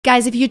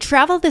Guys, if you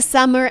travel this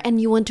summer and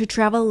you want to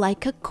travel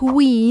like a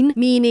queen,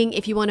 meaning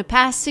if you want to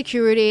pass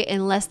security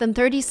in less than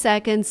 30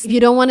 seconds, if you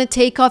don't want to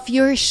take off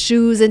your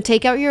shoes and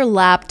take out your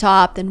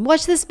laptop, then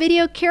watch this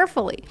video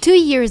carefully. 2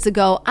 years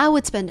ago, I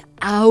would spend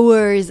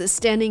hours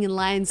standing in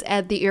lines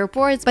at the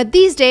airports, but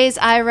these days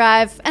I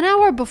arrive an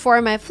hour before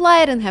my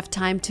flight and have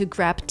time to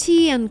grab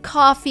tea and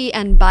coffee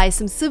and buy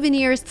some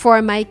souvenirs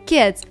for my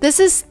kids. This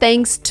is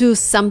thanks to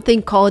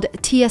something called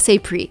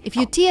TSA Pre. If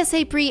you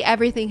TSA Pre,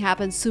 everything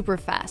happens super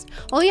fast.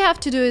 All you have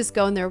to do is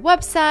go on their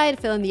website,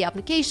 fill in the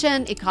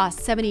application. It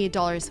costs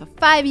 $78 for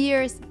 5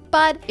 years.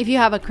 But if you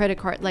have a credit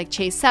card like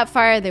Chase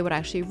Sapphire, they would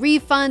actually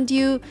refund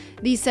you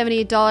these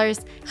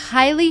 $78.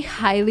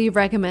 Highly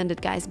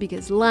recommended, guys,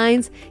 because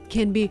lines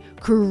can be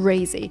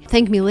crazy.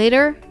 Thank me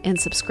later and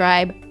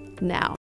subscribe now.